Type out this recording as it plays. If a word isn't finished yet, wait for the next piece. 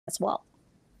as well.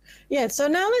 Yeah, so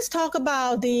now let's talk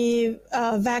about the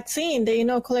vaccine, the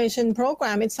inoculation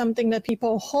program. It's something that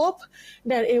people hope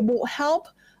that it will help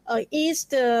ease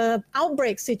the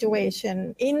outbreak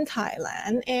situation in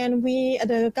Thailand. And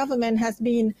the government has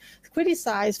been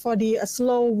criticized for the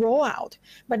slow rollout.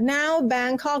 But now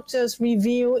Bangkok just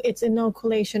reviewed its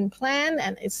inoculation plan,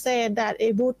 and it said that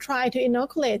it will try to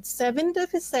inoculate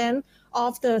 70%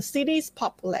 of the city's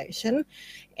population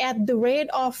at the rate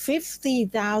of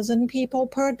 50,000 people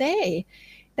per day.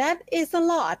 That is a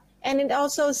lot. And it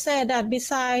also said that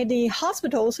beside the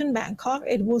hospitals in Bangkok,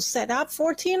 it will set up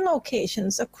 14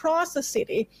 locations across the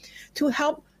city to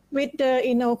help with the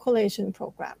inoculation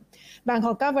program.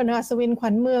 Bangkok Governor Aswin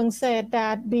Kwanmueang said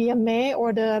that BMA,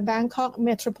 or the Bangkok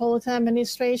Metropolitan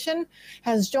Administration,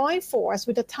 has joined force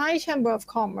with the Thai Chamber of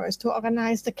Commerce to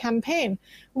organize the campaign,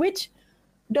 which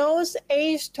those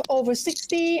aged over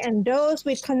 60 and those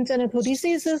with congenital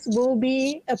diseases will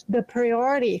be the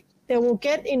priority. They will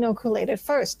get inoculated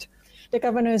first. The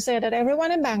governor said that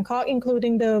everyone in Bangkok,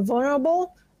 including the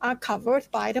vulnerable, are covered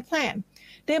by the plan.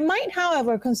 They might,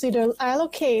 however, consider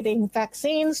allocating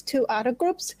vaccines to other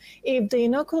groups if the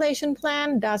inoculation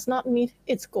plan does not meet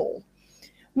its goal.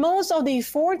 Most of the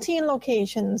 14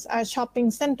 locations are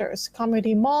shopping centers,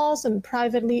 community malls, and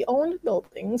privately owned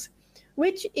buildings,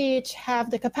 which each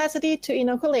have the capacity to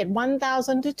inoculate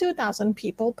 1,000 to 2,000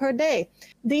 people per day.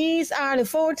 These are the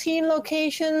 14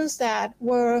 locations that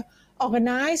were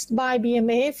organized by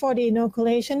BMA for the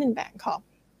inoculation in Bangkok.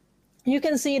 You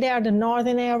can see there the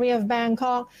northern area of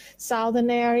Bangkok, southern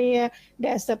area,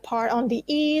 there's the part on the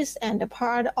east and the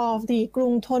part of the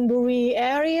Krung Thonburi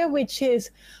area, which is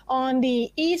on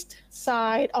the east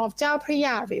side of Chao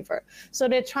Phraya River. So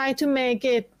they try to make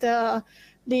it the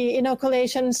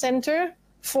inoculation center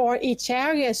for each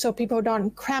area so people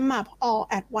don't cram up all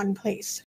at one place.